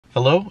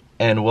Hello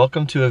and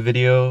welcome to a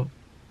video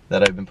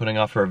that I've been putting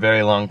off for a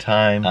very long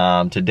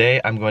time.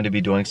 Today I'm going to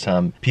be doing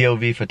some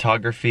POV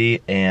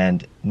photography,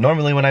 and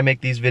normally when I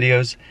make these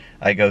videos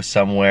I go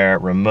somewhere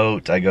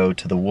remote, I go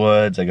to the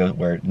woods, I go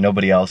where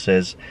nobody else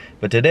is.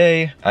 But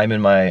today I'm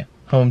in my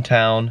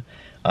hometown.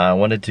 I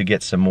wanted to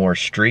get some more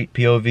street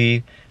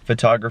POV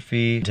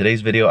photography. In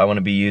today's video I want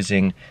to be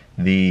using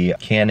the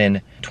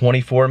Canon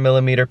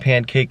 24mm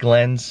pancake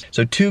lens.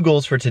 So two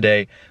goals for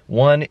today.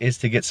 One is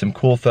to get some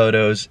cool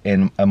photos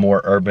in a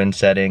more urban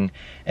setting,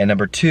 and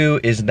number two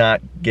is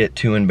not get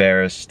too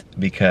embarrassed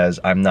because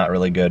I'm not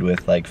really good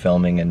with like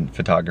filming and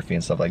photography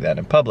and stuff like that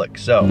in public.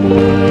 So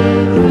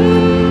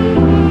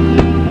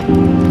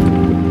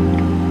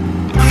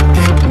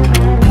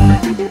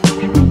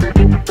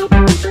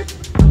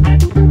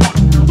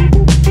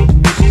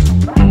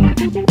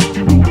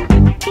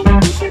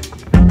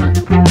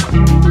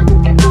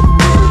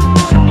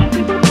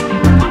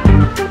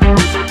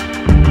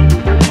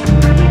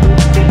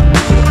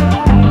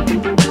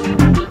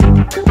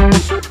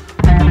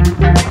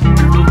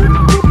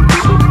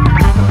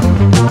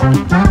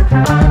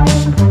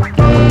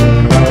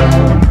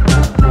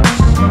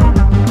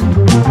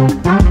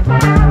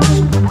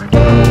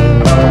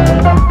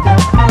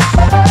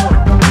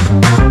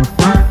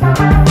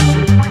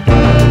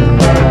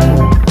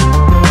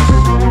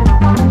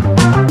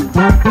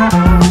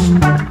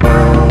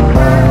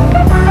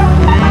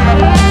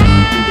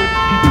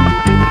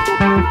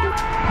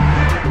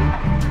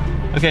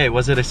okay,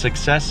 was it a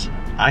success?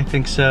 I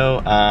think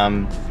so.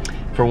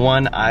 For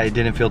one, I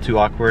didn't feel too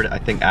awkward. I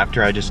think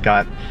after I just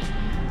got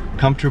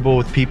comfortable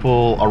with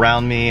people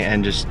around me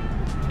and just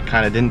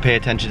kind of didn't pay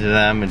attention to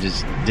them and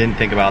just didn't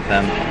think about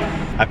them,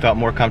 I felt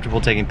more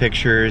comfortable taking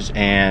pictures,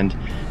 and I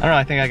don't know,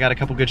 I think I got a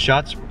couple good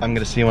shots. I'm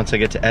gonna see once I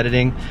get to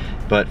editing,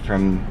 but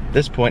from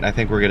this point I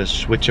think we're gonna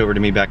switch over to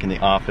me back in the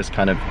office,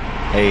 kind of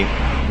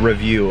a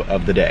review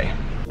of the day.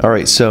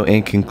 Alright, so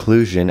in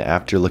conclusion,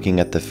 after looking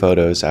at the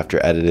photos,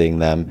 after editing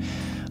them,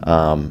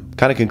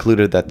 kind of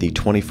concluded that the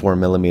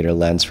 24mm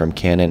lens from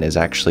Canon is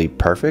actually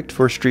perfect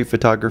for street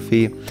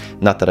photography.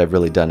 Not that I've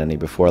really done any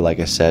before, like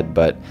I said,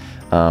 but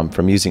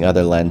from using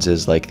other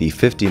lenses like the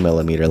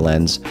 50mm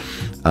lens,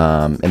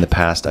 in the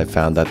past I've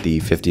found that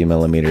the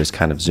 50mm is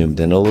kind of zoomed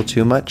in a little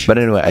too much. But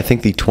anyway, I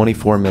think the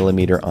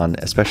 24mm on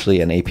especially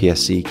an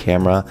APS-C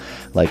camera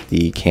like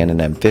the Canon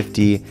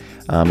M50,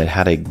 it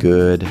had a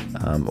good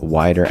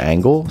wider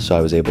angle, so I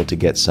was able to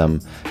get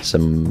some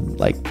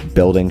like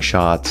building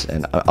shots,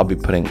 and I'll be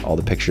putting all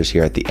the pictures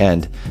here at the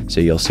end so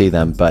you'll see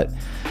them. But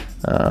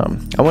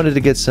I wanted to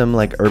get some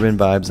like urban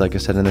vibes, like I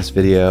said in this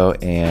video,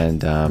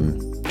 and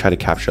try to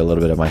capture a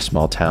little bit of my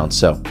small town.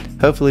 So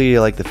hopefully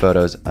you like the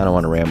photos. I don't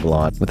want to ramble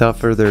on. Without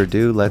further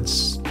ado,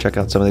 let's check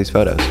out some of these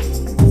photos.